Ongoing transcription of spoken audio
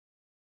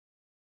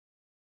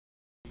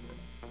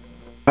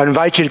I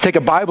invite you to take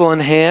a Bible in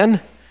hand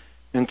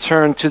and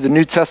turn to the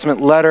New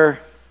Testament letter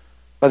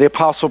by the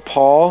Apostle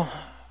Paul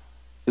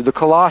to the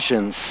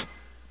Colossians.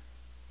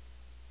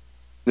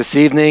 This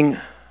evening,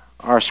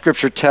 our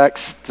scripture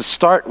text to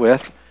start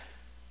with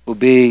will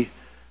be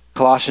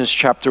Colossians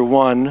chapter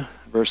 1,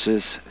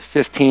 verses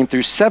 15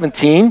 through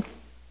 17.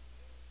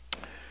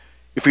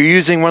 If you're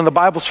using one of the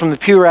Bibles from the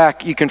pew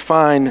rack, you can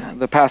find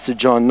the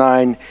passage on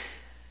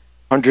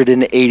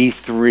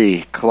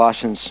 983,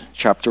 Colossians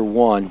chapter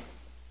 1.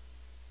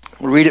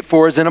 We'll read it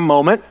for us in a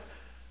moment.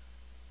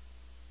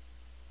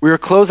 We are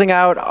closing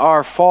out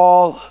our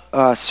fall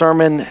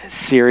sermon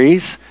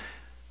series,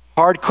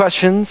 Hard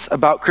Questions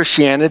About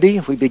Christianity.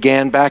 We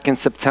began back in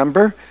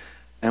September,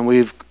 and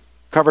we've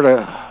covered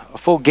a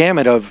full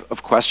gamut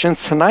of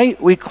questions.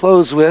 Tonight, we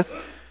close with,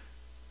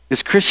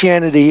 is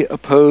Christianity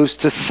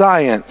opposed to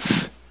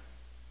science?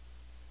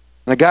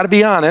 And I got to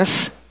be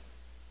honest, I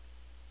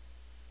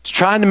was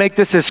trying to make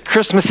this as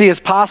Christmassy as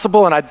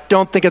possible, and I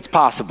don't think it's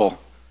possible.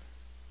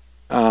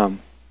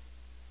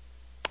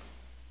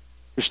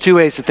 There's two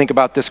ways to think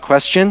about this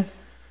question.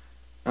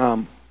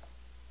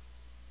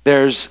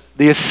 There's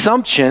the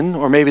assumption,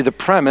 or maybe the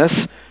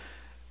premise,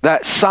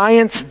 that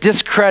science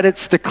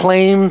discredits the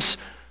claims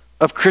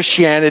of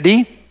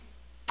Christianity.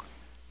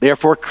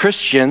 Therefore,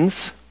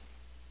 Christians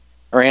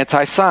are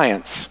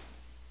anti-science.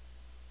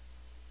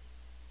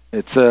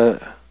 It's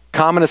a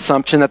common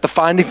assumption that the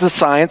findings of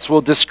science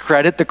will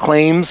discredit the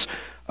claims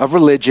of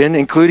religion,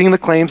 including the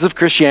claims of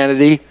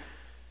Christianity.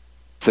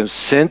 So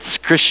since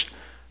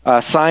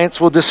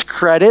science will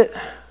discredit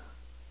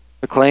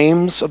the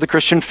claims of the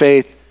Christian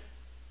faith,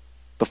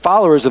 the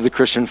followers of the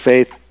Christian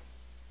faith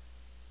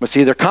must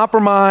either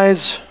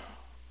compromise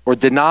or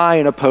deny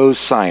and oppose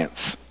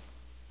science.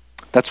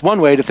 That's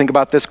one way to think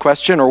about this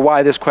question, or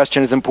why this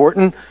question is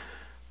important.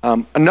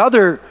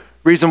 Another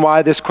reason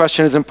why this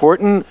question is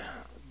important,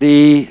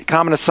 the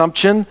common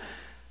assumption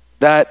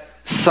that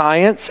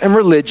science and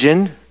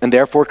religion, and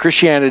therefore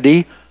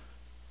Christianity,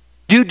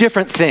 do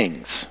different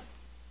things.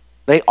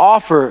 They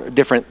offer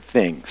different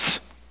things.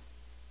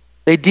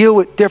 They deal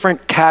with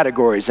different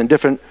categories and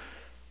different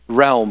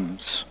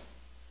realms.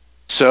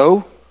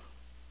 So,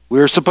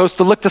 we're supposed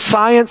to look to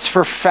science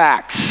for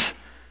facts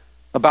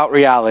about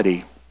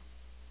reality.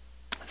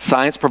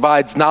 Science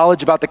provides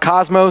knowledge about the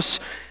cosmos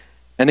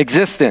and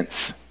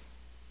existence.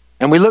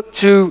 And we look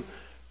to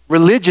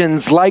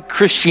religions like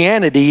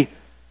Christianity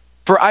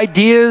for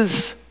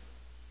ideas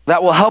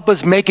that will help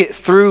us make it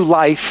through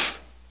life.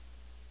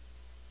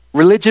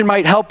 Religion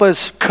might help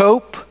us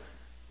cope.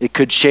 It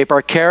could shape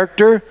our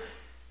character,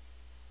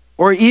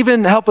 or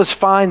even help us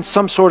find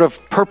some sort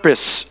of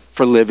purpose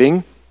for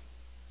living.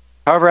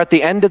 However, at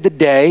the end of the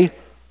day,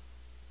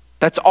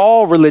 that's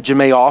all religion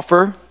may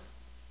offer,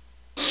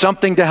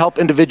 something to help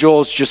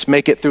individuals just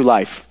make it through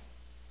life.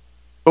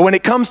 But when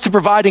it comes to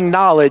providing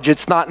knowledge,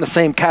 it's not in the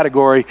same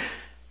category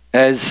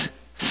as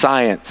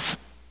science.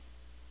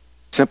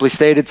 Simply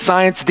stated,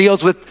 science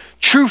deals with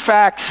true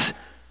facts,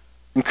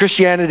 and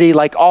Christianity,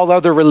 like all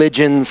other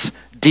religions,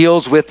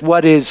 deals with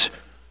what is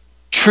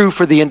true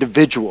for the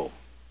individual.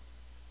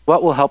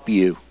 What will help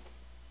you?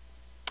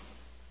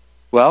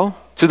 Well,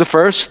 to the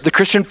first, the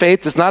Christian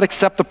faith does not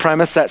accept the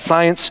premise that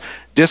science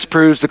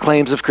disproves the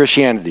claims of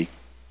Christianity.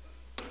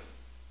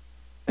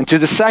 And to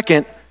the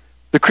second,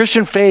 the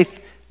Christian faith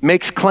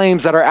makes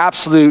claims that are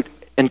absolute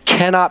and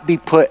cannot be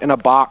put in a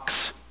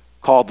box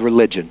called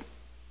religion.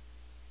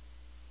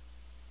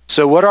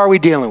 So what are we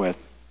dealing with?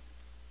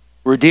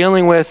 We're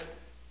dealing with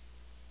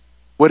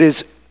what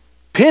is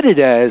pitted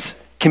as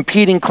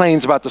competing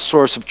claims about the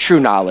source of true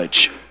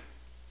knowledge.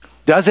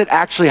 Does it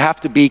actually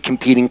have to be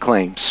competing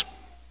claims?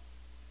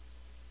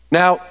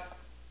 Now,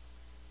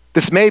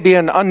 this may be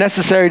an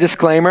unnecessary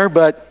disclaimer,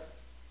 but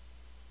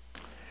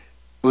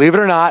believe it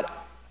or not,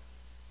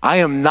 I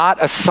am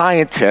not a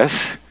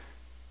scientist,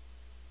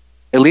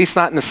 at least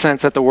not in the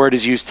sense that the word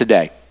is used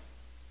today.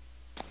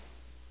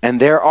 And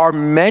there are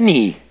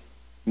many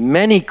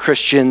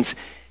Christians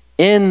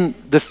in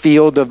the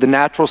field of the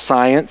natural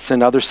science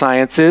and other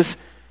sciences.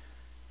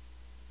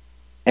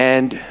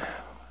 And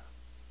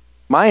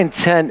my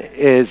intent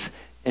is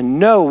in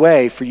no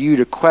way for you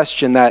to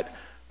question that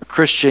a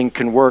Christian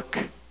can work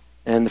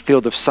in the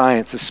field of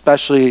science,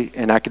 especially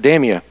in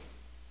academia.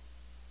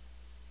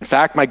 In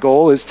fact, my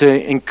goal is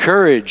to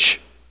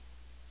encourage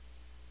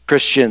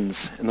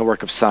Christians in the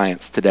work of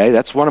science today.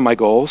 That's one of my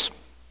goals.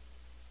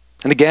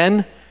 And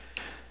again,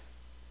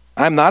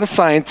 I'm not a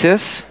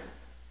scientist,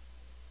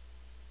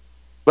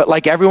 but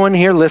like everyone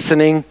here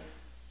listening,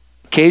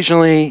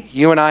 occasionally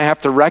you and I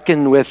have to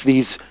reckon with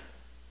these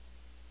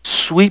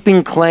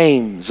sweeping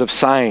claims of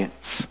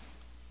science.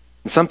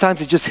 And sometimes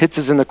it just hits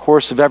us in the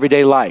course of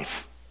everyday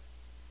life.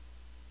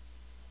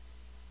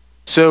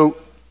 So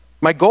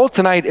my goal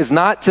tonight is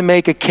not to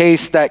make a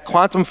case that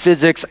quantum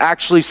physics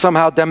actually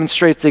somehow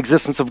demonstrates the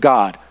existence of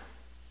God.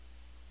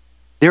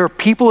 There are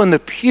people in the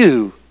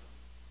pew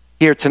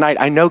here tonight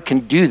I know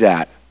can do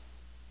that.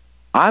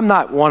 I'm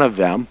not one of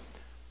them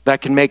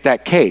that can make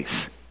that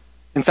case.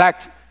 In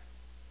fact,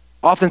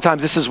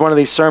 oftentimes this is one of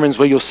these sermons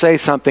where you'll say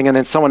something and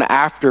then someone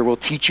after will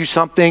teach you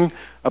something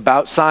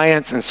about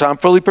science. And so I'm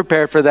fully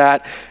prepared for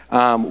that.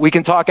 We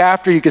can talk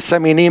after. You can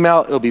send me an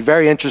email. It'll be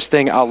very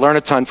interesting. I'll learn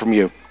a ton from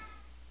you.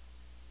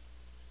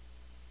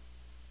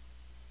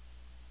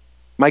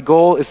 My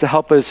goal is to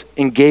help us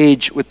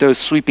engage with those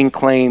sweeping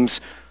claims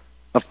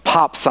of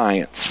pop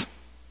science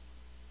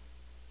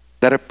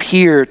that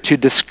appear to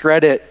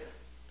discredit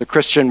the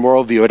Christian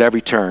worldview at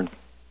every turn.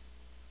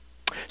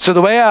 So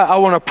the way I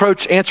want to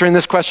approach answering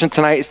this question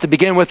tonight is to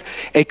begin with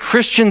a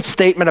Christian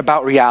statement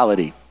about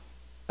reality.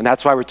 And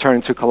that's why we're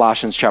turning to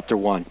Colossians chapter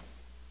 1.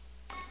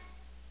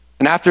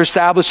 And after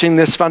establishing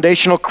this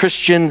foundational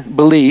Christian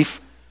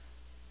belief,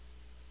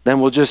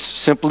 then we'll just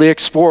simply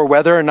explore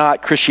whether or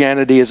not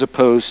Christianity is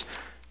opposed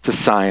to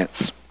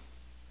science.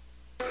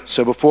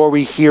 So before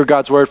we hear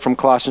God's word from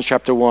Colossians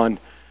chapter 1,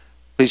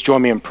 please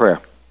join me in prayer.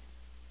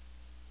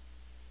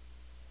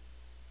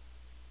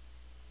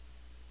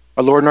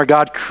 Our Lord and our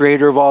God,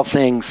 creator of all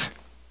things,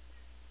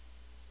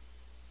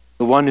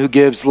 the one who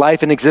gives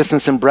life and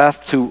existence and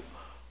breath to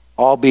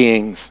all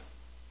beings,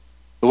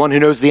 the one who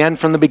knows the end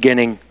from the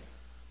beginning,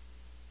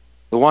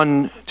 the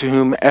one to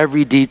whom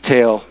every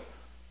detail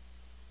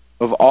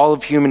of all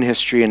of human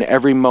history and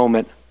every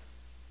moment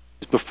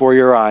is before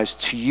your eyes.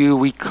 To you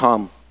we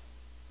come.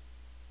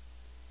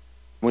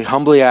 We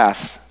humbly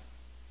ask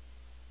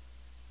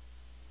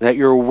that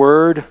your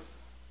word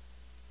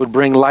would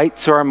bring light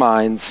to our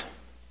minds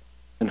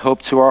and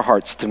hope to our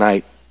hearts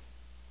tonight.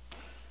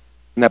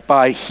 And that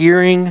by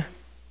hearing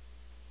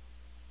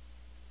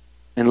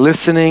and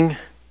listening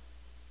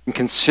and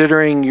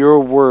considering your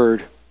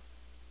word,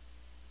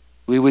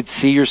 we would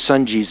see your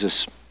Son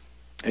Jesus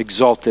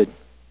exalted.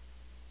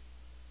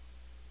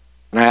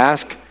 And I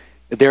ask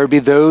that there would be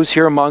those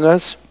here among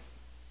us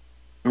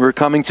who are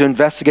coming to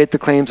investigate the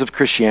claims of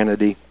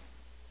Christianity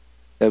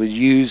that would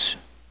use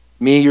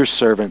me, your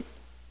servant,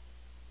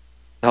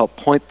 to help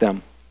point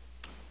them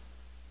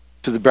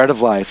to the bread of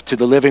life, to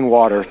the living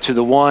water, to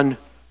the one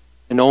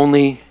and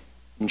only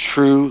and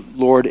true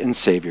Lord and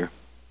Savior.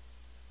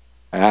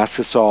 I ask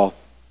this all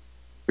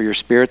for your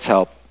Spirit's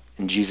help.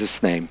 In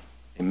Jesus' name,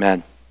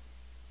 amen.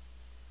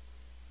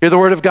 Hear the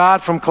word of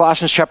God from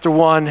Colossians chapter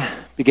 1,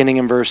 beginning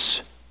in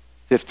verse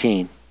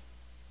 15.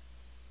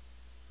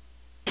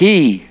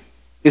 He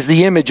is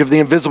the image of the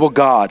invisible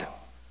God,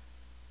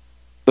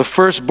 the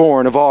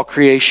firstborn of all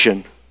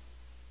creation.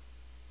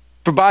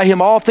 For by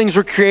him all things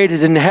were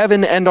created in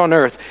heaven and on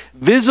earth,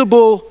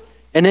 visible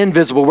and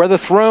invisible, whether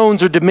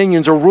thrones or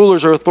dominions or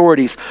rulers or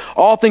authorities.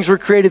 All things were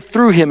created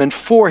through him and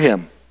for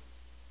him.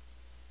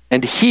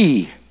 And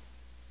he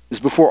is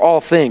before all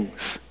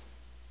things.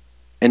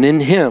 And in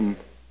him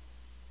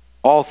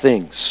all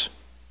things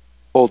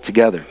hold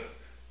together.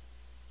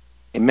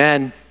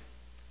 Amen.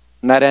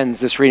 And that ends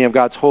this reading of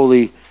God's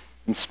holy,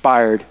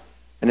 inspired,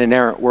 and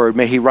inerrant word.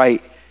 May he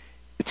write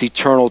its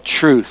eternal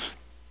truth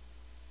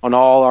on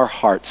all our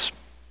hearts.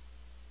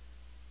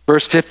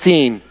 Verse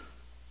 15,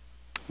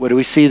 what do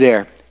we see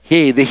there?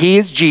 The he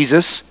is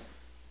Jesus.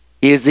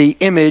 He is the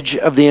image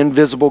of the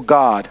invisible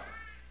God.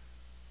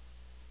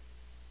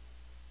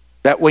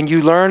 That when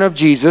you learn of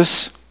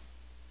Jesus,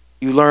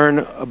 you learn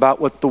about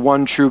what the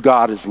one true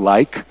God is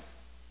like,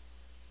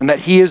 and that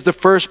he is the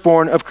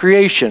firstborn of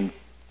creation.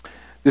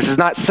 This is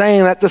not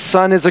saying that the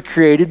Son is a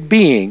created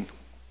being,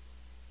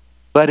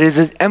 but it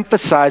is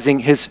emphasizing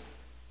his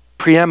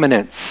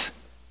preeminence,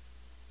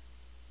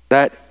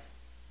 that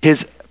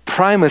his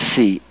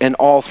primacy in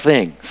all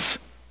things.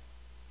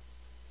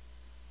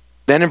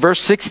 Then in verse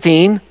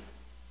 16,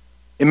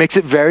 it makes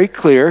it very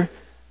clear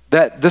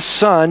that the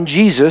Son,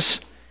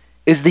 Jesus,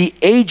 is the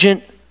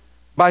agent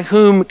by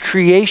whom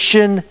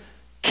creation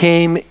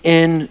came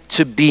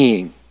into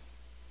being.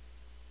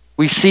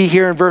 We see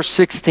here in verse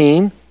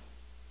 16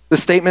 the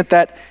statement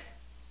that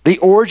the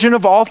origin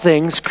of all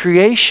things,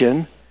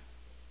 creation,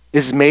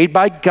 is made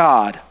by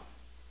God.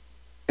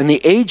 And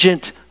the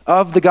agent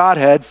of the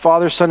Godhead,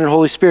 Father, Son, and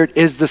Holy Spirit,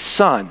 is the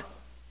Son.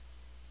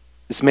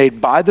 It's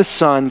made by the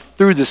Son,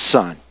 through the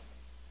Son.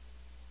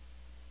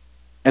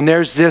 And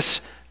there's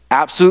this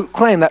absolute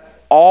claim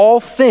that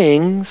all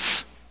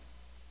things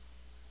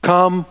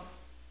come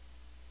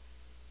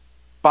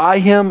by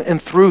him and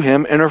through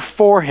him and are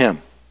for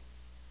him.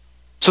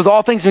 So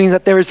all things means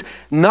that there is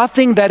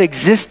nothing that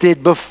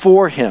existed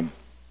before him.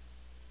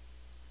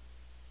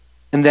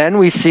 And then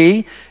we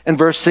see in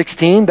verse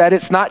 16 that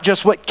it's not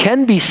just what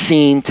can be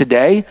seen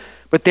today,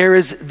 but there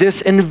is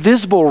this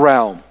invisible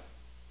realm.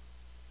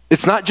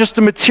 It's not just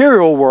the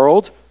material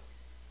world,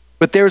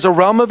 but there's a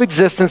realm of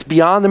existence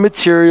beyond the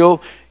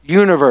material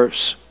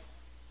universe.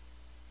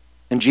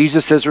 And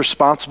Jesus is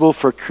responsible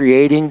for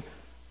creating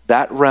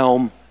that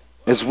realm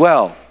as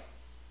well.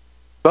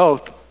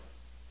 Both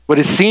what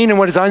is seen and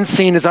what is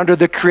unseen is under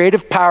the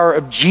creative power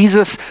of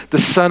Jesus, the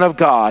Son of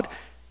God,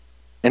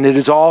 and it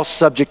is all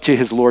subject to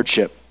his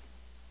lordship.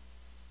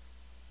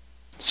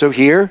 So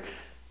here,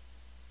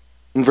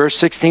 in verse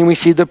 16, we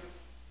see the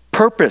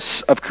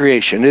purpose of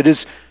creation. It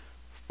is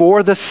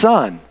for the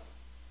Son.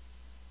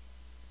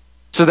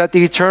 so that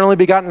the eternally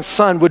begotten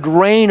Son would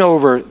reign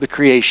over the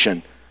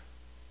creation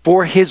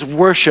for his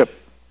worship,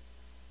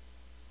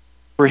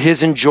 for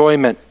his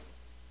enjoyment,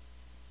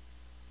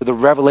 for the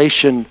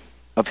revelation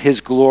of his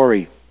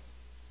glory.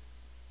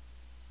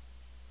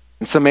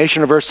 In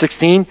summation of verse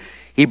 16,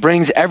 he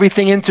brings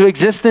everything into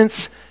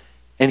existence,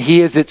 and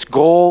he is its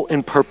goal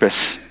and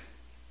purpose.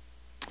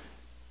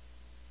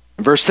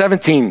 In verse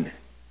 17,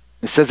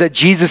 it says that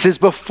Jesus is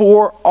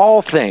before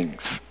all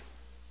things.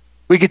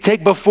 We could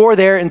take before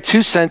there in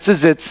two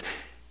senses.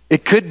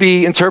 It could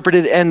be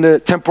interpreted in the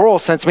temporal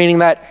sense, meaning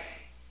that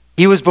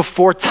he was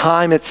before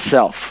time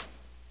itself.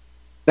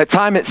 That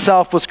time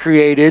itself was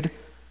created.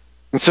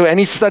 And so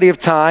any study of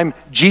time,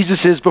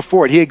 Jesus is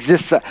before it. He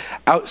exists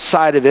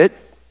outside of it.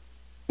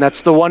 And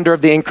that's the wonder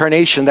of the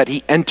incarnation, that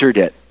he entered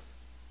it.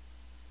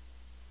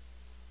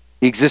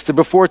 He existed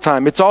before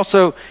time. It's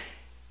also,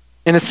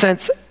 in a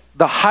sense,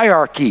 the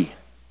hierarchy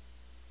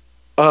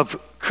of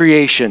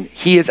creation.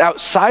 He is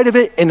outside of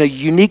it in a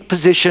unique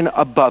position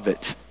above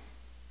it.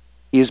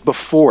 He is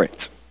before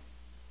it.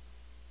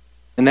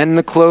 And then in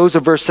the close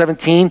of verse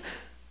 17,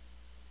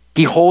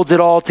 he holds it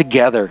all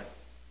together.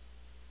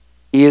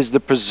 He is the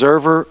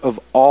preserver of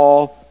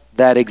all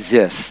that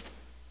exists.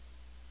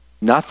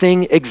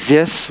 Nothing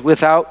exists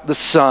without the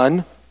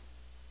Son.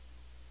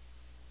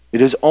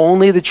 It is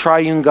only the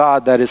triune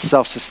God that is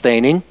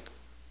self-sustaining.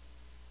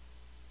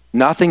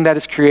 Nothing that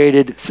is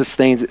created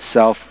sustains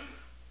itself.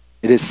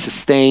 It is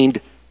sustained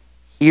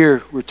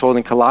here, we're told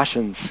in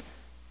Colossians,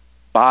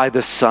 by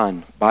the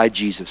Son, by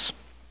Jesus.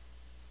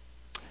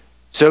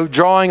 So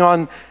drawing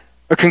on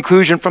a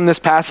conclusion from this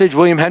passage,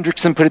 William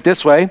Hendrickson put it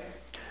this way: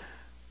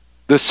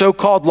 the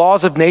so-called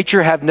laws of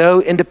nature have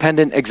no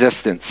independent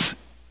existence.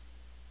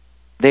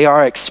 They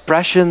are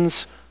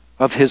expressions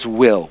of his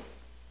will.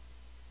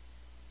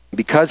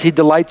 Because he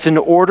delights in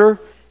order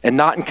and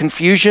not in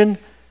confusion,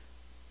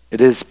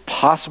 it is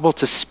possible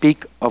to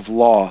speak of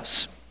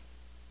laws.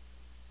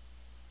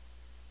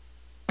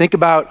 Think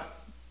about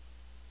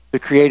the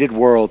created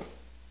world.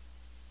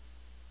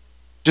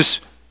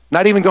 Just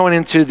not even going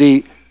into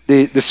the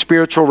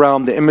spiritual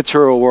realm, the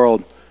immaterial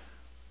world.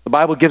 The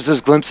Bible gives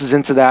us glimpses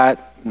into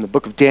that in the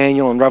book of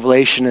Daniel and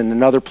Revelation and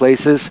in other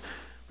places,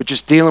 but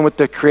just dealing with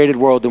the created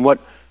world and what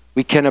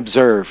we can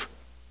observe.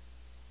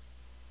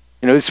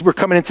 You know, we're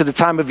coming into the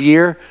time of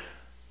year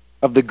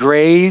of the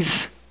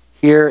grays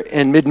here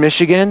in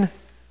mid-Michigan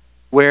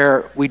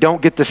where we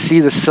don't get to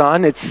see the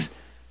sun. It's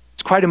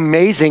quite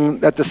amazing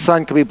that the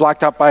sun can be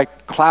blocked out by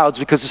clouds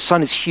because the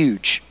sun is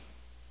huge.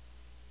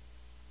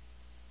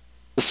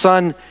 The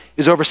sun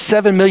is over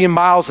 7 million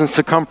miles in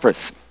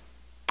circumference.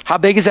 How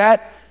big is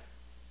that?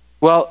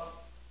 Well,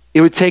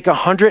 it would take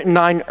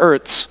 109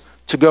 Earths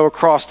to go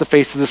across the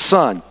face of the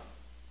sun.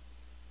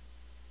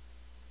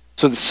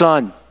 So the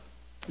sun,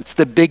 it's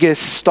the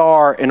biggest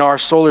star in our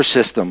solar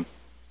system.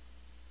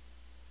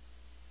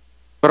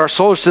 But our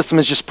solar system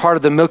is just part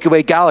of the Milky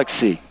Way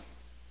galaxy.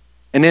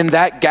 And in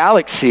that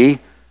galaxy,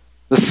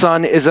 the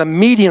sun is a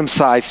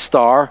medium-sized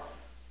star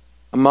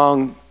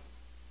among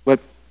what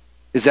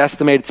is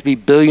estimated to be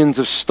billions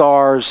of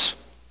stars.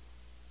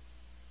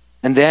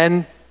 And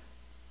then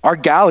our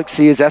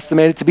galaxy is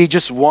estimated to be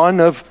just one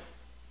of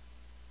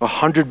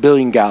 100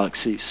 billion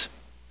galaxies.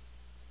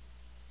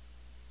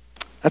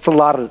 That's a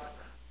lot of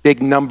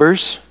big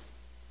numbers.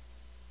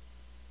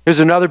 Here's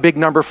another big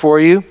number for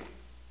you.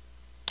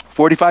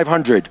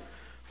 4,500.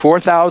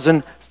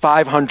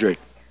 4,500.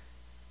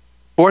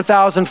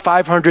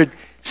 4,500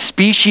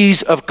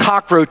 species of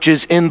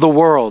cockroaches in the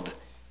world.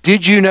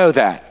 Did you know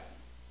that?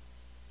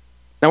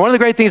 Now, one of the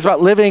great things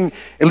about living,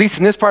 at least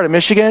in this part of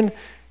Michigan,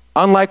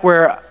 unlike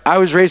where I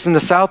was raised in the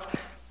South,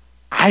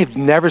 I've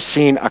never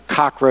seen a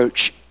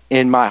cockroach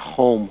in my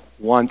home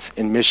once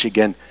in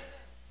Michigan.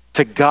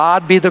 To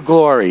God be the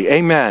glory.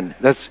 Amen.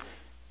 Our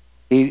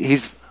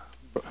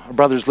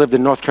brother's lived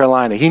in North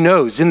Carolina. He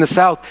knows in the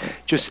South,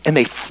 and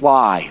they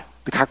fly.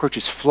 The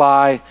cockroaches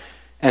fly.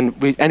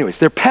 Anyways,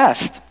 they're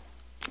pests.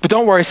 But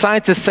don't worry,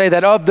 scientists say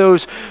that of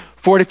those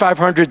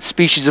 4,500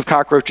 species of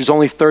cockroaches,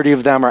 only 30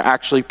 of them are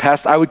actually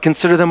pests. I would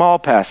consider them all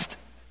pests.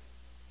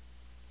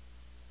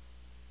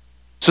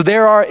 So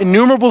there are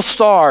innumerable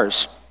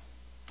stars,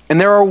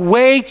 and there are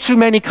way too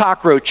many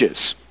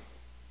cockroaches.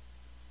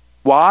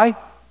 Why?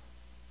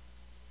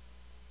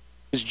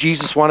 Because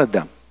Jesus wanted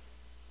them.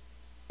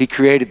 He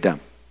created them.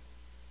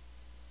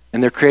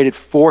 And they're created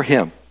for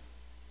him.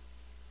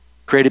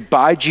 Created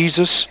by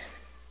Jesus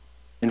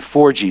and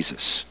for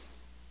Jesus.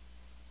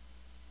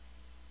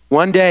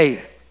 One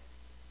day,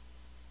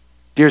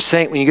 dear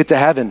saint, when you get to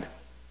heaven,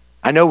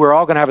 I know we're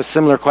all going to have a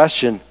similar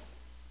question.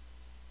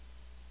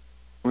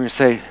 We're going to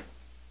say,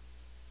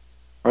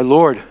 our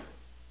Lord,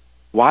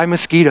 why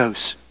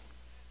mosquitoes?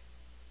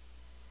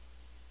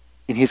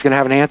 And he's going to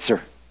have an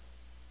answer.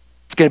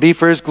 It's going to be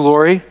for his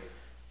glory.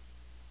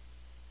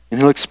 And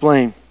he'll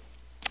explain.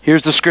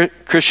 Here's the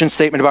Christian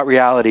statement about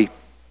reality.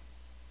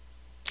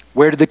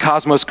 Where did the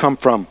cosmos come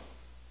from?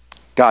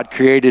 God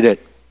created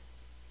it.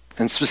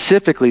 And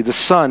specifically, the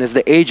sun is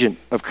the agent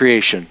of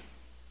creation.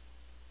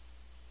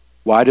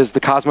 Why does the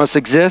cosmos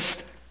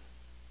exist?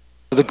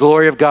 for the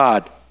glory of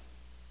God,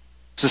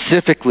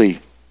 specifically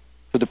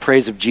for the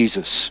praise of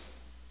Jesus.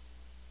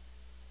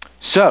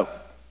 So,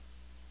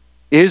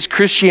 is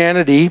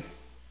Christianity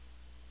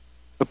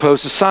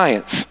opposed to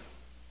science?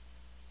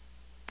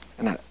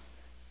 And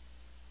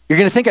you're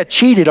going to think I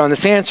cheated on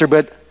this answer,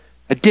 but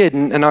I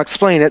didn't, and I'll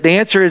explain it. The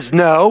answer is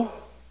no,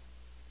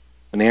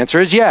 and the answer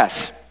is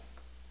yes.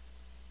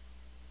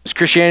 Is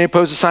Christianity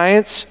opposed to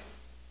science?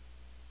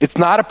 It's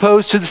not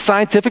opposed to the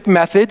scientific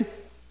method,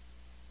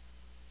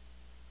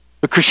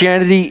 but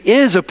Christianity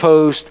is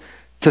opposed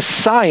to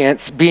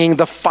science being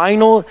the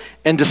final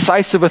and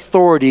decisive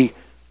authority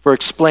for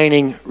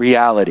explaining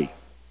reality.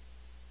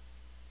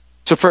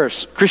 So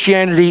first,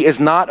 Christianity is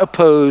not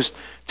opposed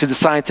to the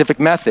scientific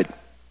method.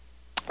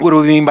 What do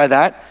we mean by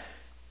that?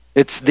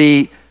 It's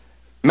the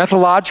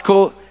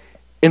methodological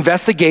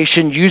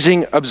investigation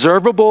using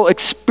observable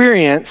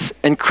experience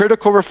and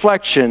critical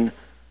reflection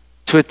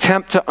to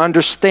attempt to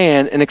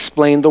understand and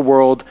explain the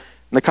world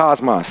and the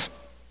cosmos.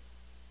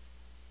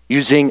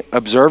 Using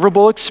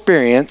observable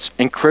experience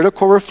and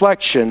critical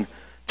reflection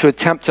to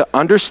attempt to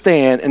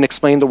understand and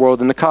explain the world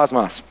and the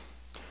cosmos.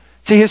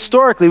 See,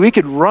 historically, we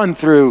could run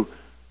through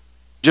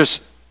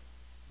just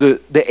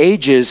the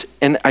ages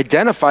and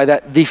identify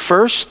that the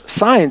first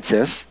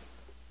scientists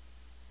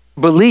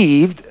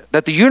believed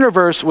that the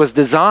universe was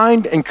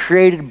designed and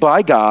created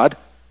by God,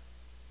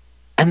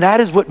 and that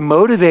is what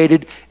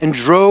motivated and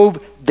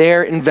drove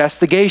their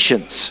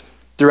investigations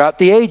throughout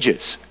the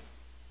ages.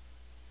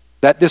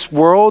 That this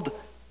world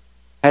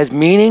has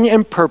meaning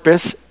and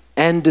purpose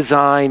and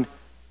design,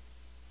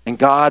 and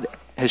God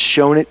has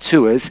shown it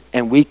to us,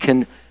 and we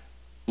can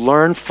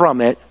learn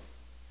from it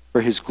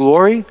for His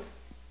glory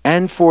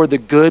and for the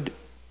good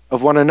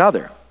of one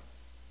another.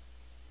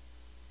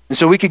 And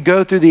so we could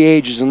go through the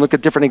ages and look at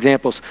different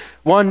examples.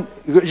 One,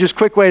 just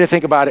quick way to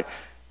think about it,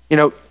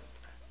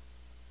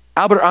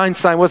 Albert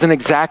Einstein wasn't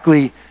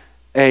exactly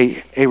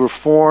a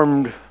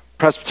Reformed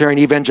Presbyterian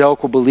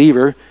evangelical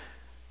believer,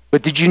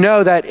 but did you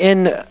know that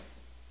in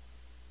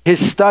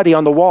his study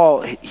on the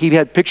wall, he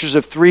had pictures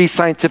of 3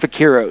 scientific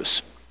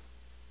heroes: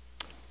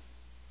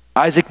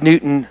 Isaac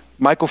Newton,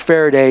 Michael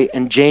Faraday,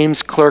 and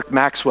James Clerk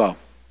Maxwell.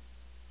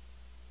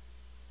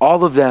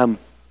 All of them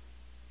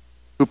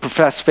who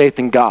professed faith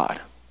in God.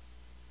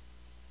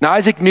 Now,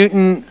 Isaac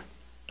Newton,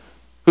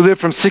 who lived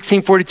from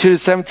 1642 to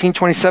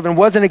 1727,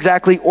 wasn't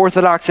exactly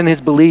orthodox in his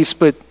beliefs,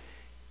 but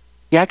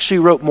he actually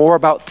wrote more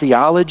about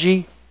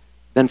theology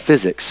than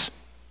physics.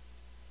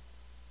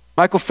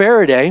 Michael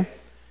Faraday,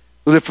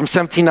 who lived from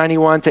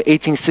 1791 to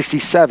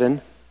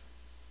 1867,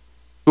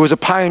 who was a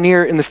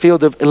pioneer in the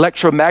field of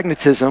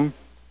electromagnetism.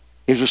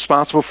 He was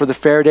responsible for the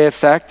Faraday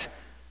effect,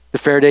 the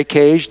Faraday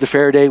cage, the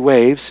Faraday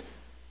waves.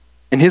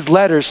 In his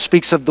letters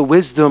speaks of the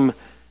wisdom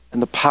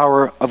and the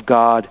power of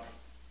God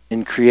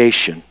in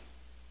creation.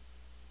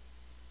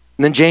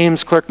 And then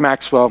James Clerk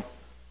Maxwell,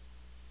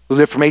 who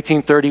lived from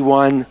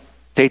 1831 to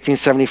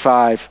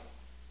 1875,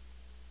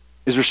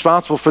 is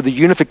responsible for the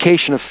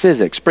unification of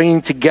physics,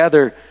 bringing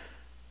together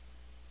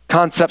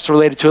concepts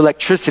related to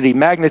electricity,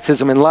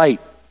 magnetism, and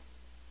light.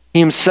 He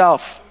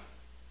himself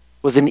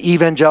was an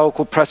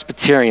evangelical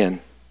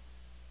Presbyterian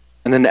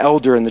and an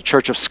elder in the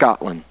Church of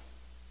Scotland.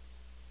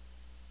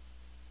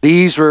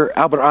 These were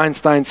Albert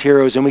Einstein's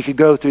heroes, and we could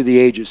go through the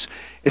ages.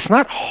 It's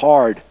not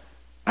hard,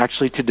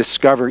 actually, to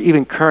discover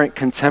even current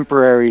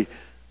contemporary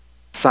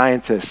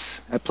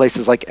scientists at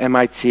places like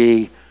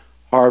MIT,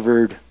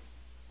 Harvard,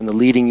 and the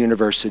leading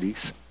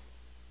universities.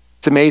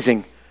 It's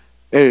amazing.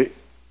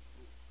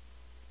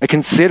 I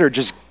consider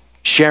just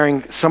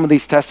sharing some of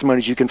these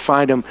testimonies. You can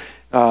find them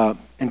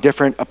in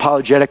different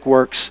apologetic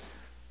works.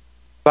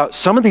 But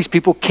some of these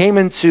people came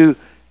into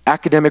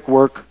academic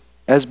work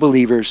as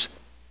believers,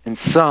 and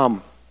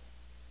some,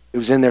 it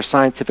was in their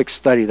scientific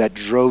study that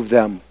drove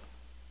them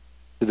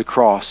to the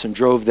cross and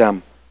drove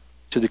them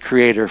to the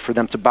Creator, for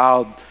them to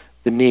bow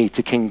the knee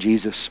to King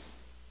Jesus.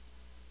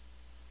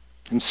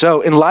 And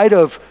so, in light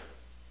of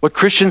what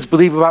Christians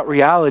believe about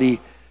reality,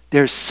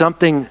 there's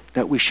something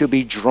that we should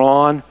be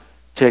drawn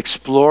to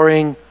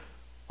exploring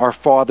our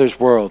Father's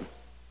world.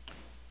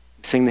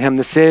 We sing the hymn,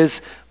 "This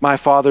is my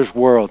Father's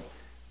world."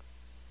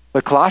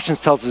 But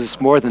Colossians tells us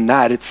it's more than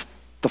that. It's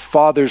the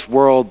Father's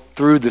world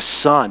through the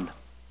Son.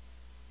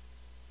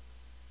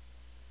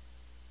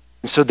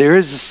 And so there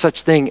is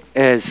such thing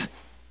as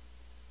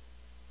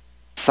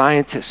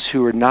scientists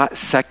who are not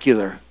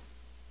secular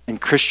and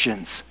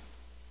Christians,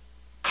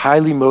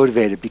 highly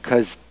motivated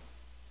because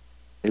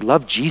they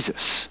love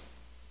Jesus.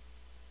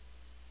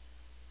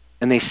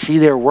 And they see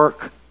their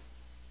work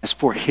as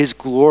for His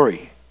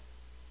glory.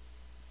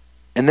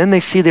 And then they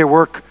see their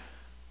work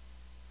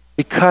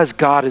because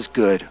God is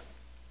good.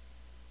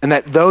 And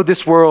that though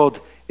this world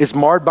is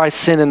marred by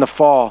sin and the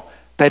fall,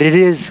 that it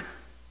is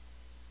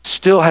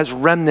still has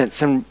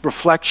remnants and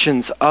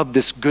reflections of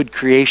this good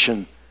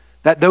creation.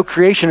 That though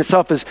creation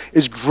itself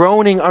is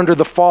groaning under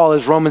the fall,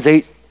 as Romans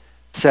 8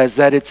 says,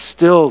 that it's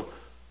still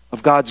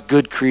of God's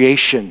good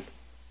creation.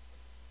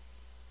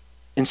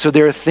 And so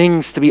there are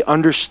things to be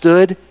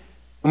understood,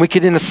 and we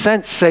could in a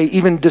sense say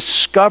even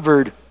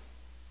discovered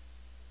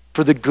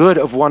for the good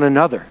of one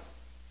another.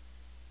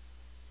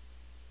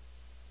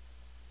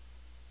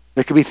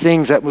 There could be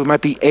things that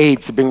might be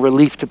aids to bring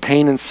relief to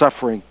pain and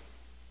suffering,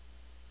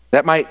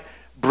 that might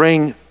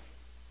bring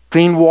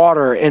clean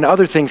water and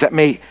other things that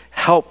may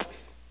help.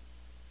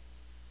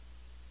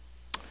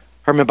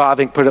 Herman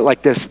Bavinck put it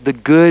like this: the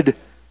good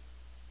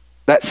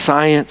that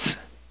science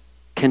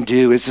can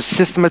do is to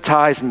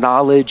systematize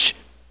knowledge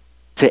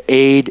to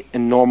aid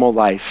in normal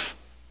life.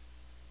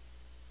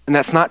 And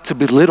that's not to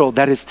belittle,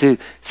 that is to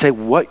say,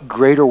 what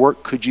greater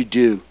work could you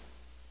do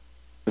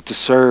but to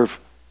serve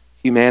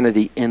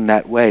humanity in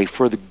that way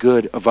for the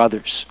good of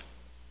others?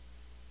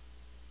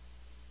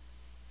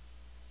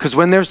 Because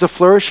when there's the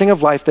flourishing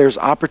of life, there's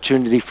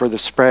opportunity for the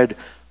spread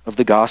of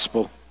the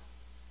gospel.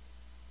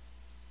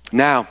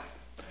 Now,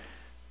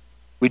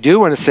 we do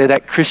want to say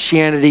that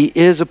Christianity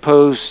is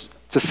opposed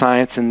to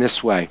science in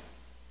this way: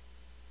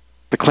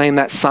 the claim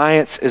that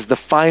science is the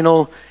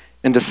final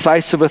and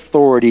decisive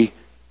authority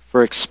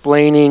for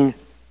explaining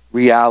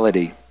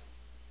reality.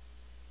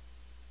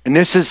 And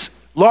this is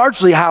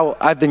largely how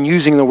I've been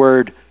using the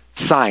word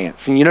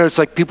science. And you notice,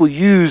 like, people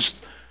use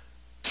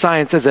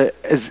science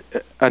as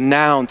a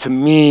noun to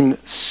mean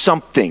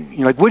something.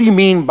 You're like, what do you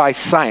mean by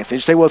science? And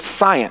you say, well, it's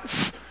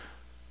science.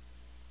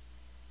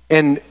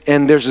 And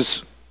there's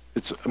this,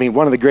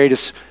 one of the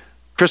greatest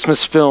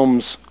Christmas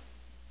films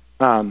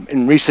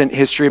in recent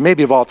history,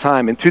 maybe of all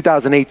time. In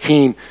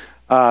 2018,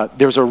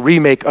 there was a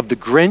remake of The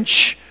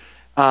Grinch.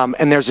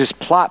 And there's this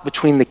plot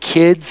between the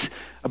kids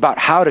about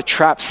how to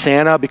trap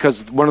Santa,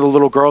 because one of the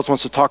little girls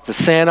wants to talk to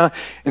Santa.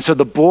 And so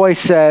the boy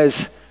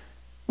says,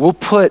 we'll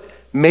put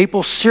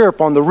maple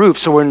syrup on the roof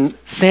so when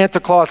Santa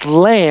Claus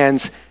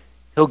lands,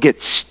 he'll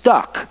get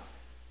stuck.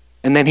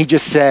 And then he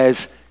just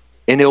says,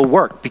 and it'll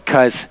work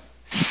because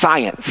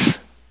science.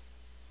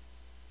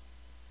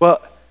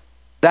 Well,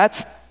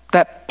 that's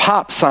that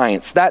pop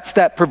science. That's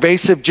that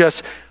pervasive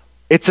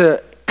it's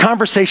a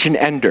conversation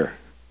ender.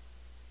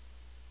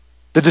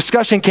 The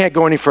discussion can't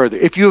go any further.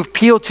 If you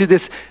appeal to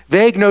this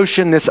vague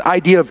notion, this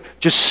idea of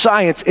just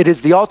science, it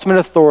is the ultimate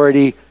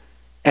authority,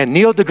 and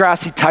Neil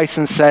deGrasse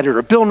Tyson said it,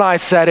 or Bill Nye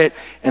said it,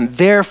 and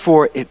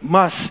therefore it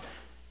must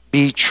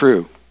be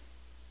true.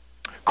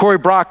 Corey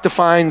Brock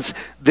defines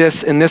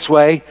this in this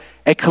way: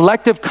 a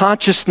collective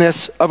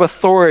consciousness of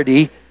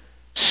authority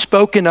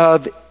spoken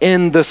of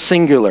in the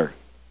singular.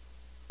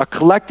 A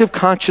collective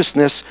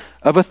consciousness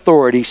of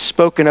authority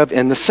spoken of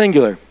in the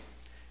singular.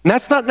 And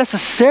that's not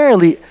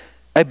necessarily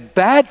a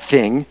bad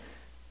thing,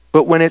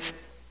 but when it's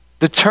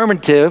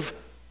determinative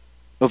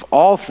of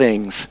all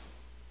things,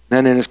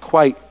 then it is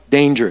quite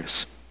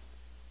dangerous.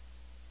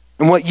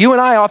 And what you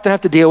and I often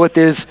have to deal with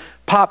is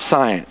pop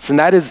science, and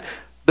that is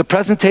the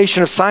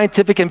presentation of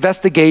scientific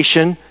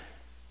investigation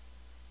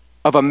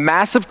of a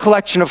massive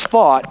collection of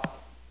thought,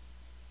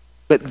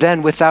 but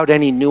then without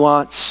any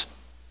nuance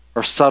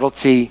or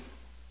subtlety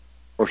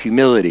or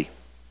humility.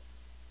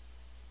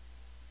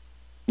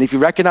 And if you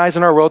recognize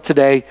in our world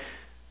today,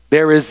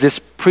 there is this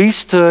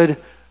priesthood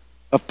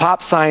of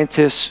pop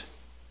scientists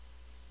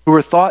who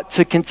are thought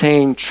to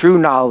contain true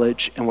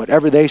knowledge, and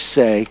whatever they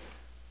say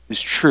is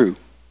true.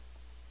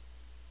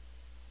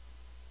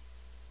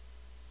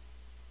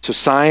 So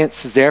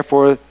science is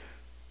therefore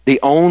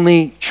the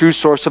only true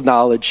source of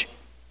knowledge,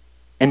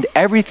 and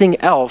everything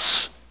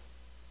else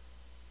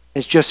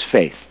is just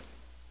faith.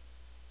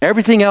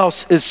 Everything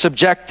else is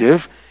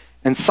subjective,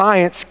 and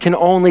science can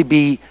only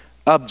be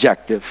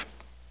objective.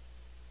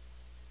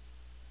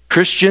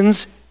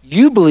 Christians,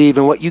 you believe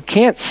in what you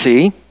can't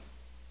see.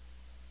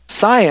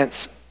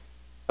 Science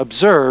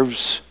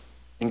observes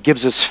and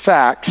gives us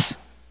facts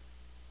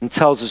and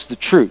tells us the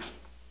truth.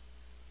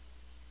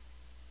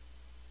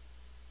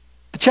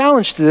 The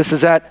challenge to this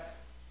is that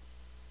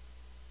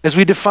as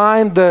we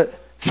define the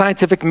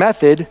scientific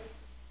method,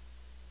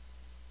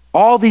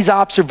 all these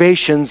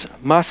observations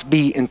must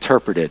be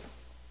interpreted.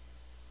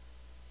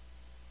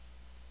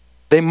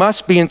 They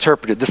must be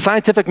interpreted. The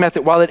scientific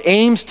method, while it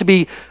aims to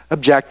be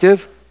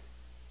objective,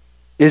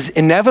 is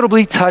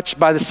inevitably touched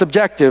by the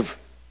subjective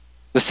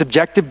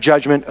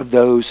judgment of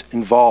those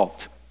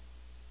involved.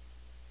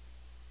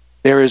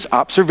 There is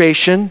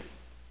observation,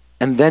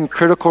 and then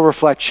critical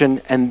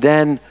reflection, and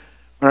then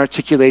an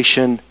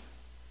articulation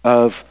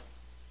of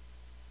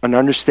an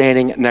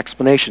understanding and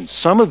explanation.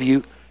 Some of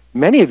you,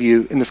 many of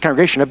you in this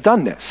congregation have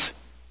done this.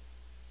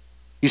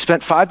 You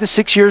spent 5 to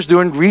 6 years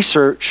doing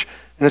research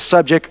in a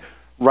subject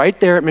right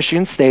there at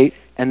Michigan State,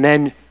 and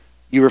then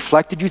you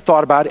reflected, you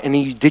thought about it, and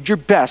you did your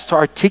best to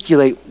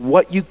articulate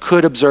what you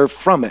could observe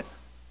from it.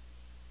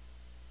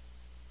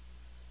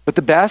 But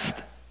the best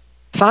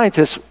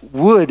scientists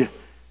would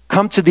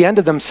come to the end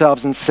of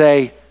themselves and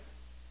say,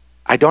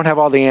 I don't have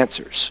all the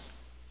answers.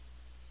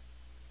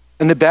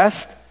 And the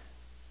best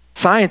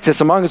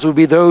scientists among us would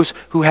be those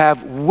who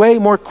have way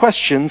more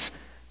questions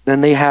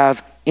than they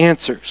have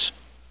answers.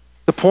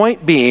 The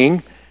point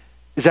being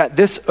is that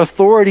this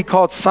authority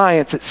called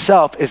science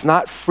itself is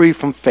not free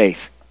from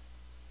faith,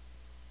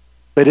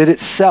 but it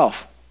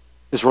itself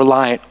is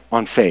reliant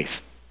on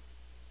faith.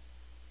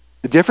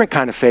 A different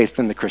kind of faith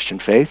than the Christian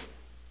faith.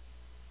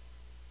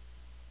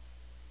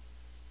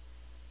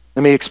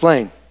 Let me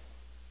explain.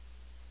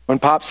 When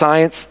pop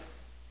science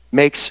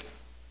makes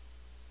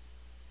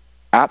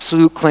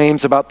absolute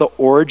claims about the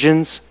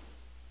origins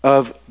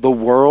of the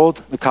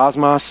world, the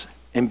cosmos,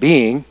 and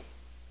being,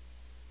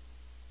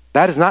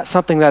 that is not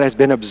something that has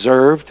been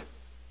observed.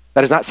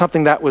 That is not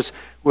something that was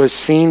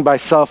seen by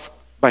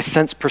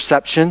sense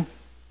perception.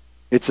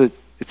 It's a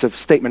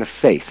statement of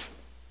faith.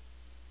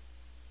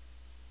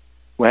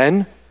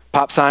 When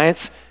pop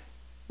science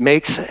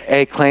makes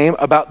a claim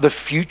about the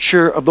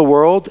future of the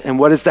world and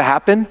what is to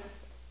happen,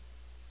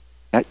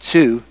 that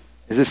too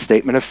is a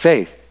statement of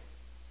faith.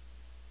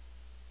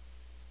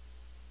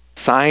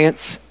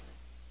 Science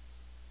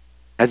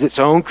has its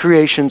own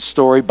creation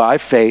story by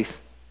faith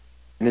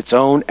and its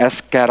own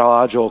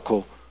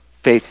eschatological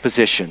faith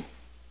position.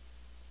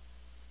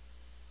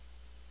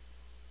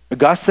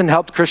 Augustine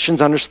helped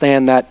Christians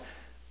understand that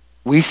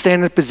we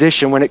stand in a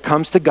position when it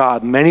comes to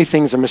God, many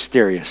things are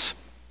mysterious.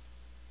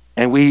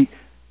 And we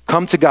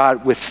come to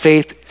God with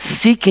faith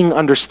seeking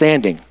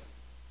understanding.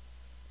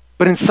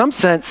 But in some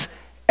sense,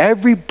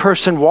 every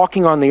person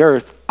walking on the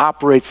earth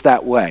operates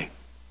that way.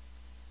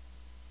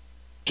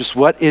 Just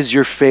what is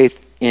your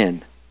faith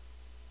in?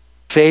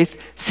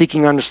 Faith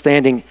seeking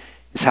understanding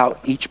is how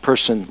each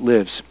person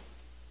lives.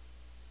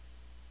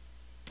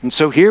 And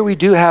so here we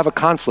do have a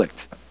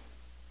conflict.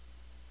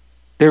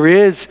 There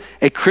is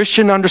a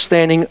Christian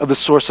understanding of the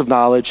source of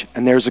knowledge,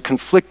 and there's a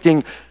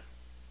conflicting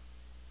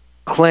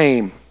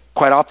claim,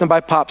 quite often by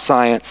pop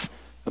science,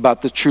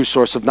 about the true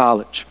source of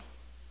knowledge.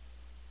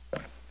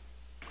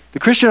 The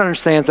Christian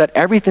understands that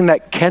everything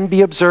that can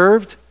be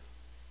observed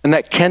and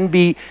that can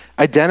be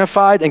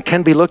identified and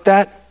can be looked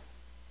at,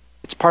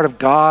 it's part of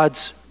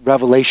God's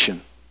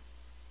revelation.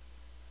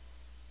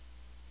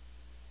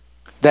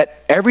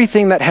 That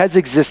everything that has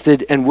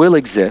existed and will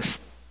exist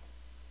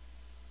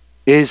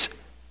is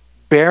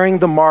bearing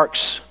the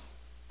marks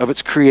of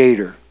its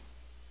creator.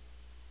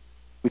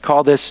 We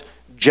call this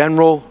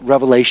general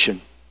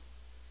revelation.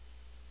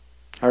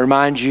 I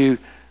remind you, if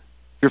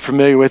you're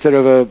familiar with it,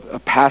 of a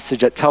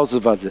passage that tells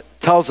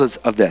us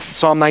of this.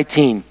 Psalm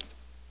 19.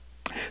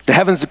 The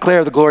heavens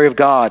declare the glory of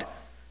God,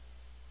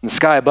 and the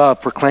sky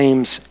above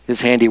proclaims his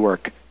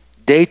handiwork.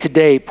 Day to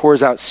day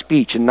pours out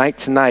speech, and night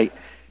to night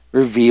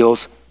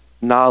reveals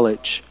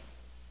knowledge.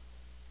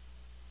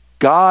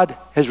 God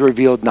has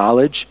revealed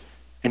knowledge,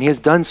 and he has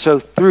done so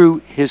through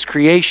his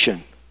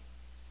creation.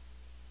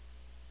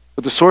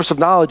 But the source of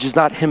knowledge is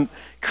not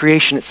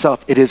creation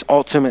itself. It is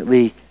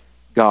ultimately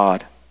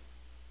God.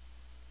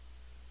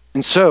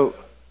 And so,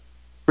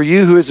 for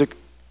you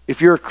if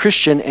you're a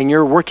Christian and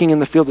you're working in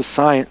the field of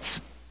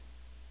science,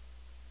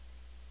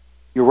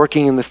 you're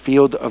working in the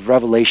field of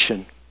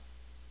revelation.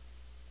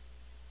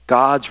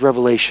 God's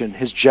revelation,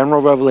 his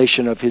general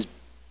revelation of his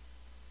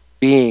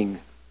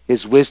being,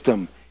 his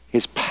wisdom,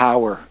 his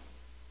power.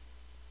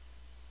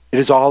 It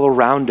is all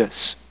around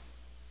us.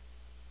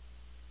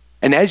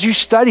 And as you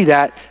study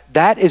that,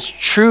 that is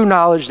true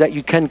knowledge that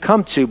you can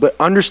come to, but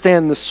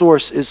understand the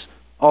source is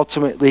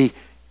ultimately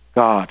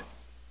God.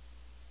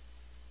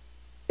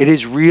 It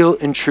is real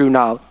and true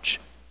knowledge.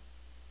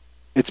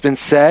 It's been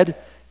said,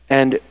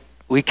 and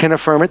we can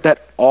affirm it,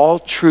 that all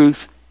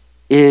truth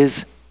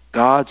is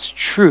God's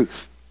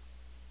truth.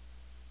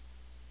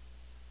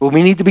 But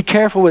we need to be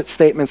careful with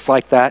statements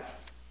like that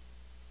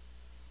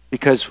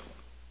because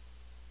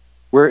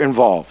we're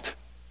involved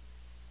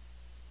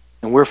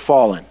and we're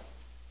fallen.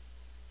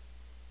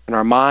 And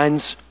our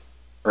minds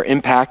are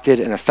impacted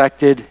and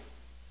affected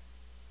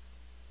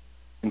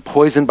and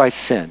poisoned by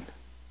sin.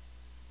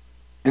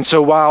 And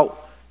so while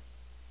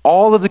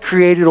all of the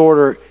created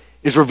order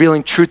is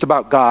revealing truth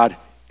about God,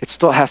 it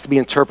still has to be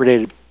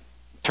interpreted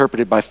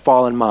by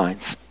fallen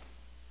minds.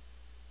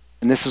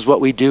 And this is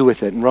what we do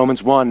with it. In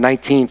Romans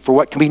 1:19, for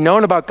what can be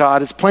known about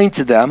God is plain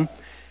to them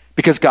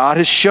because God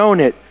has shown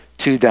it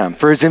to them.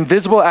 For his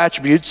invisible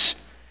attributes,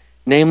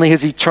 namely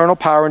his eternal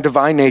power and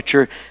divine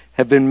nature,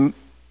 have been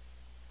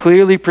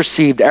clearly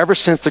perceived ever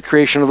since the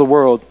creation of the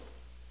world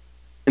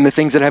and the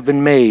things that have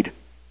been made.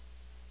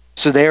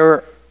 So they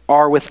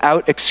are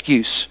without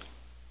excuse.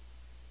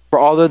 For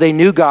although they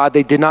knew God,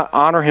 they did not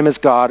honor him as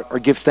God or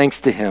give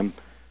thanks to him,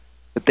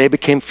 but they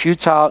became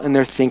futile in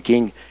their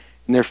thinking,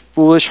 and their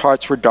foolish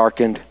hearts were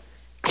darkened.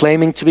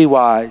 Claiming to be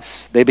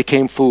wise, they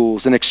became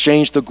fools and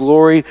exchanged the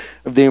glory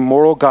of the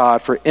immortal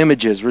God for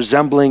images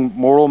resembling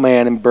mortal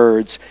man and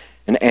birds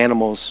and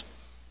animals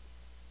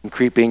and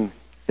creeping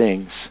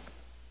things.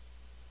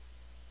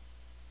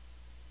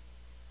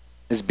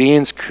 As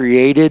beings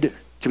created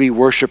to be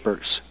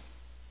worshipers,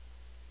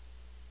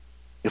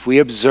 if we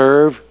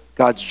observe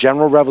God's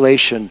general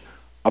revelation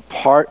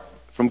apart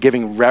from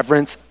giving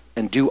reverence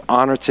and due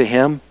honor to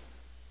him,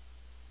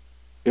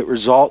 it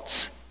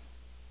results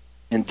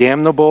in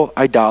damnable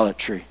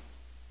idolatry,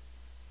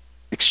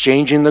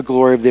 exchanging the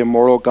glory of the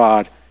immortal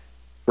God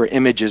for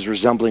images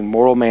resembling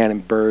mortal man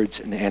and birds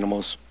and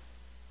animals,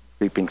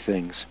 creeping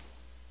things.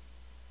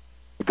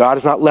 But God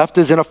has not left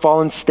us in a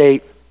fallen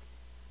state.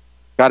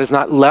 God has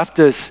not left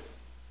us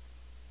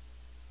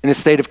in a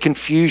state of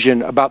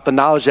confusion about the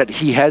knowledge that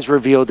he has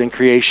revealed in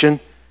creation.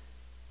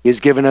 He has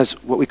given us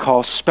what we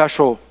call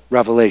special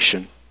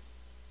revelation.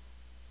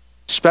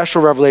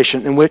 Special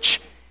revelation in which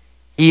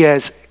he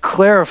has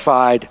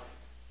clarified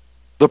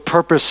the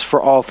purpose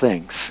for all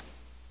things,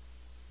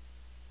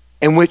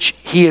 in which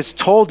he has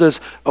told us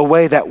a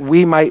way that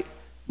we might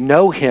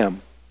know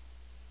him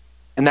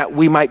and that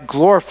we might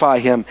glorify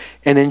him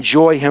and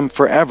enjoy him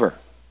forever.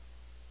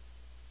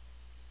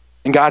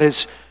 And God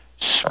has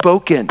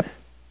spoken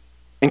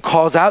and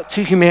calls out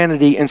to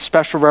humanity in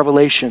special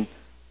revelation.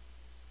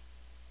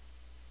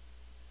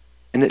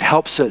 And it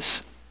helps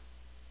us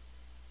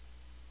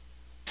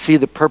see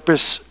the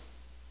purpose.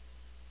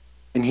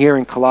 And here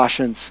in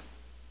Colossians,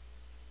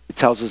 it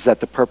tells us that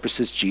the purpose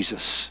is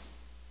Jesus.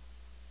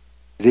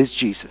 It is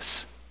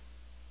Jesus.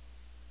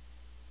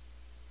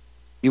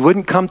 You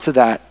wouldn't come to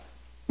that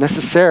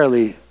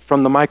necessarily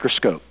from the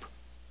microscope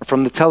or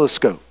from the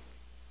telescope.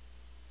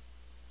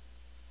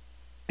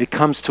 It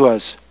comes to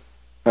us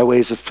by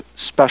ways of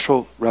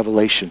special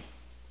revelation.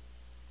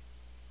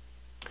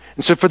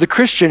 And so for the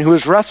Christian who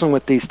is wrestling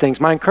with these things,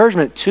 my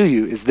encouragement to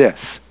you is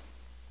this.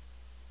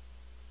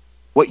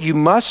 What you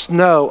must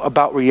know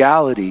about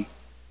reality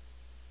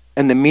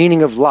and the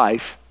meaning of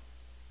life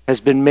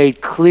has been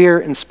made clear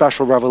in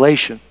special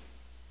revelation.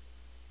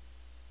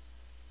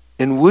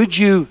 And would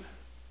you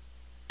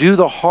do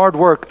the hard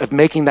work of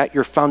making that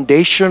your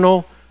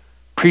foundational,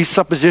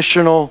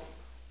 presuppositional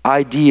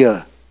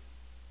idea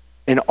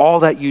in all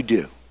that you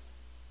do?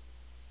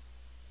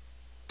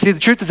 See, the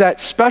truth is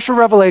that special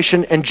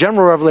revelation and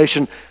general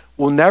revelation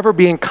will never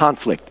be in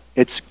conflict.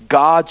 It's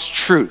God's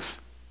truth.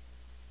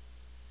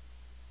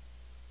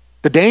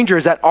 The danger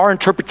is that our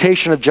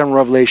interpretation of general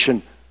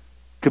revelation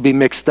could be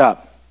mixed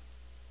up.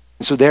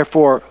 And so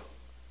therefore,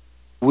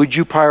 would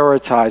you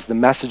prioritize the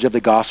message of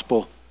the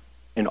gospel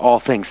in all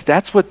things?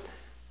 That's what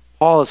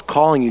Paul is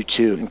calling you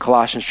to in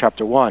Colossians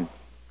chapter 1,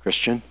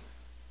 Christian.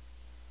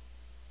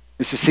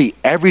 Is to see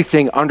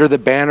everything under the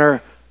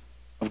banner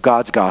of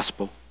God's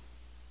gospel.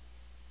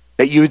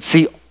 That you would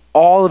see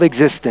all of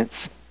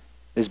existence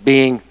as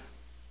being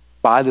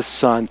by the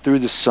Son, through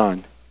the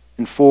Son,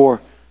 and for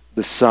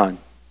the Son.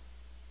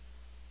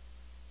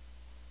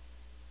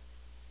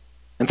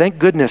 And thank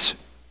goodness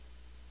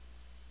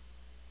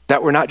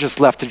that we're not just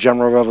left to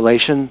general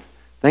revelation.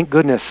 Thank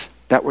goodness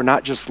that we're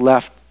not just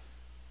left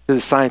to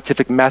the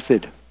scientific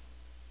method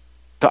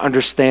to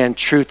understand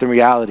truth and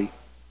reality.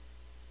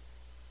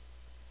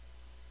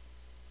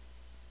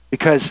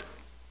 Because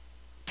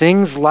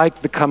things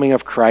like the coming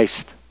of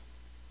Christ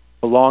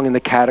belong in the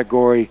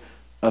category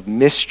of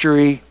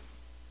mystery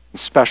and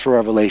special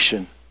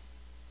revelation.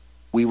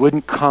 We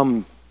wouldn't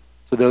come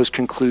to those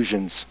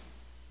conclusions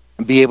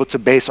and be able to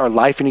base our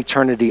life and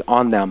eternity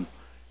on them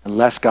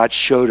unless God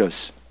showed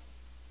us.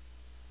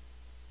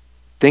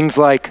 Things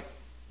like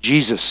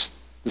Jesus,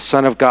 the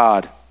Son of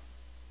God,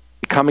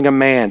 becoming a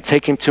man,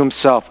 taking to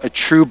himself a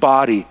true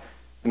body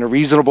and a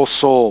reasonable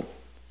soul,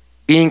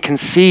 being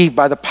conceived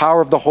by the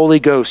power of the Holy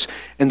Ghost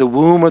in the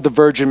womb of the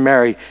Virgin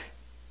Mary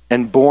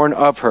and born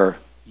of her,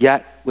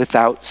 yet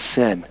without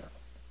sin.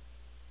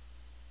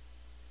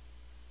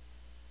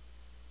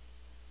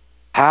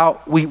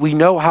 We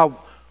know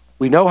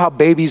how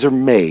babies are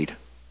made,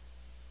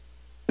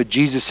 but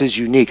Jesus is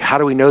unique. How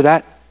do we know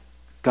that?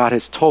 God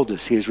has told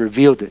us. He has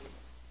revealed it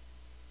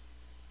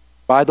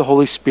by the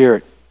Holy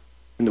Spirit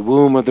in the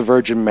womb of the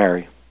Virgin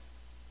Mary.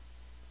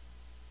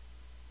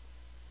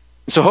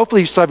 So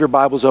hopefully you still have your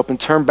Bibles open.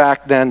 Turn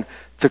back then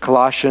to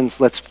Colossians.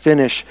 Let's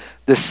finish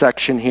this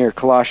section here.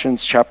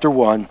 Colossians chapter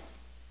 1,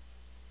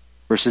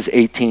 verses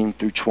 18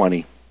 through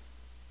 20.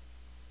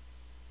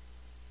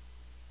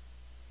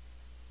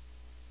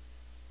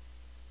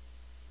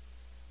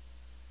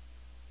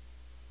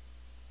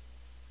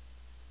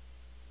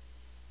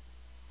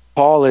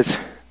 Paul is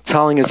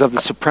telling us of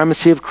the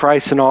supremacy of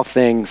Christ in all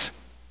things.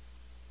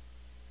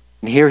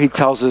 And here he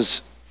tells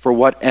us for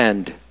what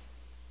end.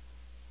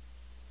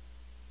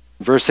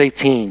 Verse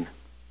 18,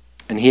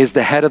 and he is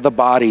the head of the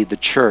body, the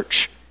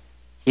church.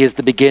 He is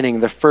the beginning,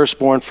 the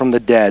firstborn from the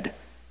dead,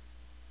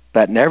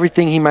 that in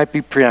everything he might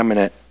be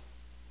preeminent.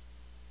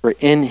 For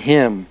in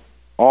him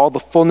all the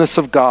fullness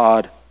of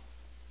God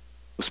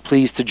was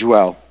pleased to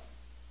dwell.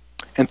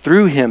 And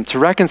through him to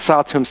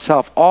reconcile to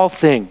himself all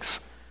things,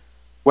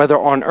 whether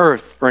on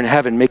earth or in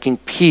heaven, making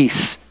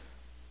peace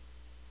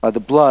by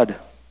the blood of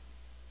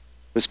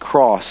his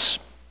cross.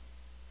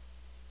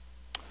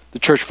 The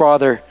church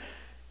father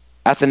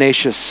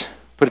Athanasius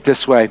put it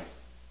this way: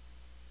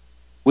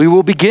 we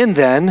will begin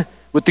then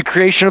with the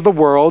creation of the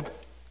world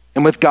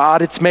and with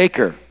God its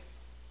maker.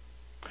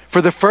 For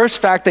the first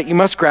fact that you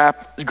must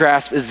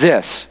grasp is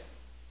this: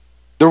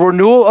 the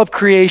renewal of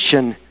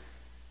creation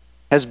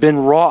has been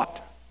wrought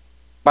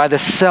by the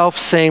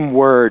self-same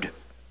Word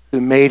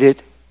who made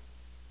it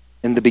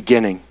in the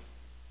beginning.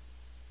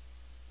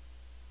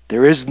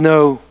 There is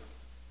no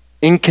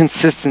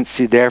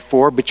inconsistency,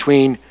 therefore,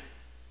 between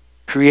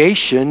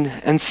creation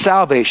and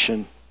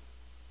salvation.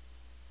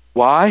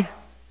 Why?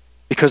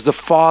 Because the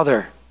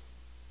Father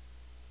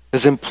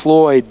has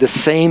employed the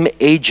same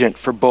agent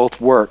for both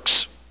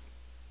works.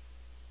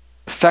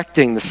 The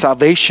affecting the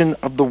salvation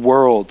of the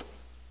world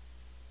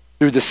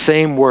through the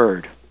same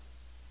word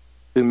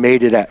who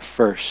made it at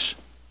first.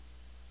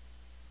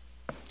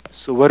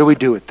 So what do we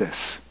do with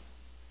this?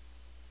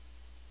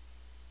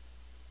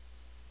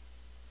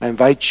 I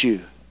invite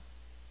you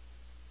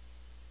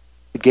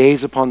to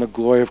gaze upon the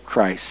glory of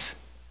Christ.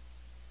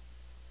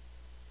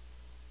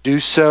 Do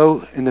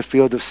so in the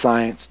field of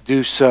science.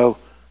 Do so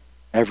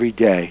every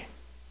day.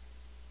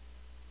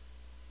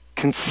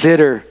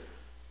 Consider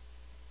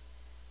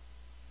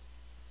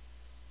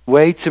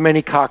way too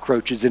many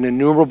cockroaches and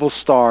innumerable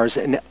stars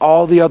and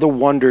all the other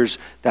wonders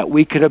that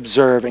we could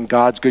observe in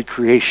God's good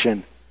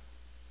creation.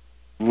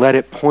 And let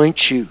it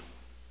point you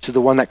to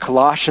the one that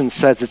Colossians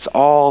says it's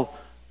all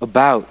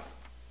about.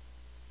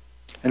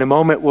 In a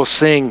moment we'll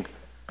sing,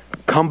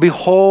 "Come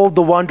behold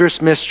the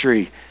wondrous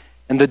mystery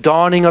and the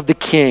dawning of the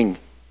King.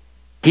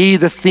 He,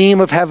 the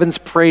theme of heaven's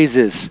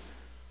praises,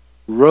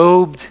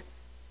 robed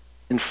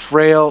in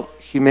frail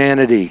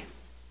humanity.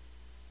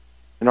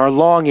 In our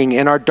longing,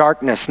 in our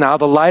darkness, now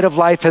the light of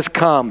life has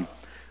come.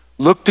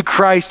 Look to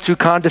Christ who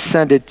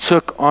condescended,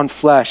 took on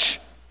flesh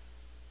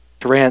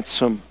to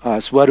ransom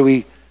us." What do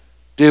we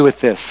do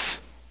with this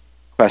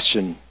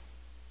question?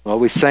 Well,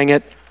 we sang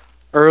it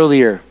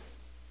earlier.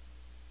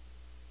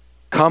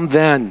 Come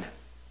then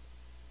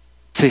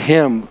to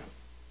him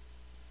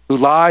who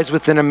lies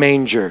within a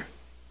manger.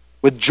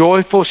 With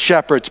joyful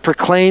shepherds,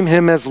 proclaim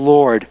him as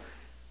Lord.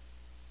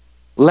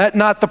 Let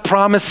not the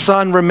promised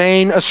Son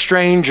remain a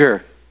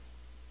stranger.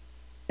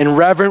 In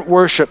reverent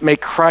worship,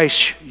 make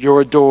Christ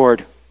your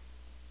adored.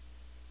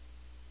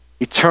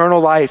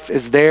 Eternal life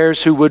is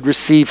theirs who would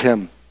receive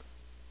him.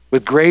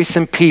 With grace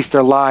and peace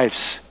their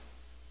lives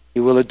he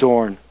will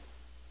adorn.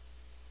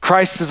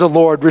 Christ is the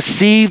Lord.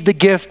 Receive the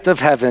gift of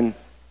heaven,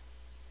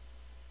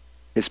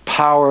 his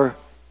power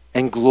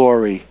and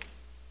glory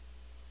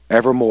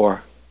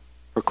evermore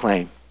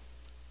proclaim.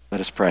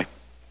 Let us pray.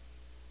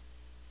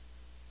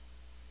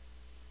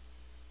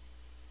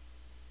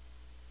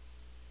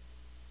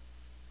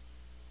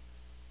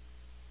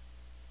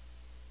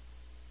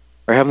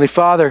 Our Heavenly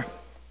Father,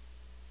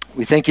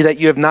 we thank you that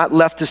you have not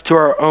left us to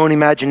our own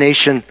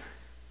imagination.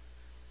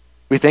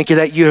 We thank you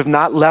that you have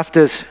not left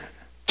us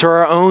to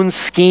our own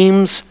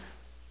schemes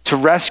to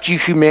rescue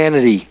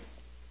humanity.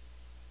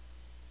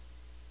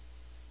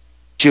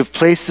 That you have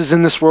placed us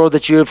in this world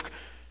that you have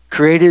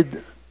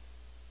created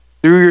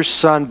through your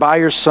Son, by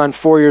your Son,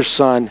 for your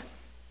Son,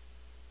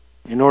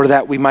 in order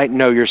that we might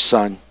know your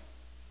Son.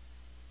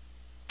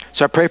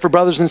 So I pray for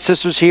brothers and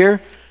sisters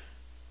here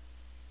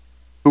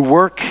who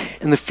work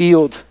in the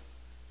field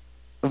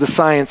of the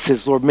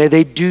sciences, Lord. May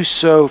they do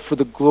so for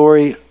the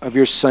glory of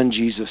your Son,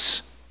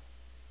 Jesus.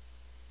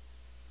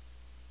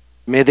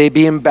 May they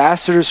be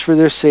ambassadors for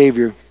their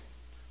Savior.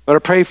 But I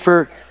pray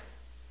for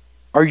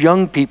our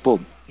young people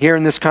here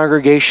in this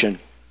congregation,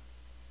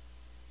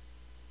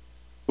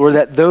 Lord,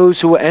 that those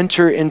who will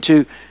enter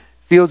into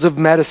fields of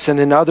medicine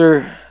and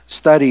other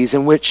studies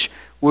in which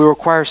we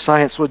require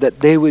science, Lord, that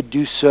they would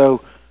do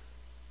so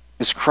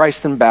as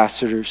Christ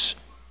ambassadors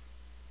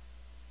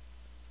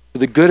for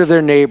the good of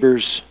their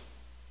neighbors,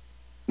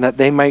 and that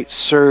they might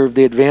serve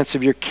the advance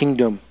of your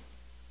kingdom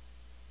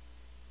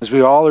as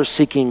we all are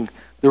seeking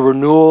the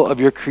renewal of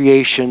your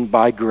creation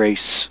by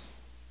grace.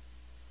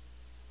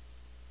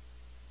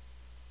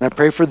 And I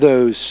pray for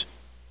those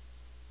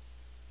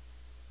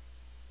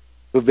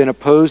who have been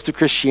opposed to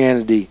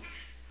Christianity.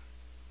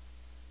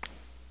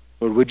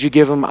 Lord, would you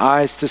give them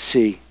eyes to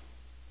see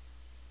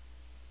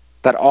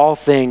that all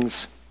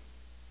things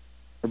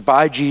are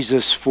by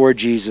Jesus, for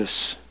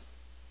Jesus,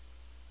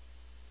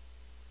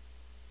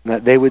 and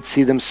that they would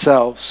see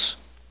themselves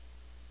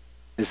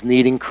as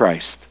needing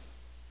Christ,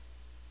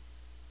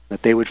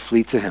 that they would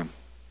flee to him.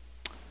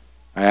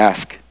 I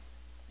ask in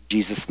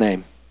Jesus'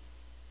 name,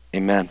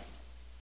 amen.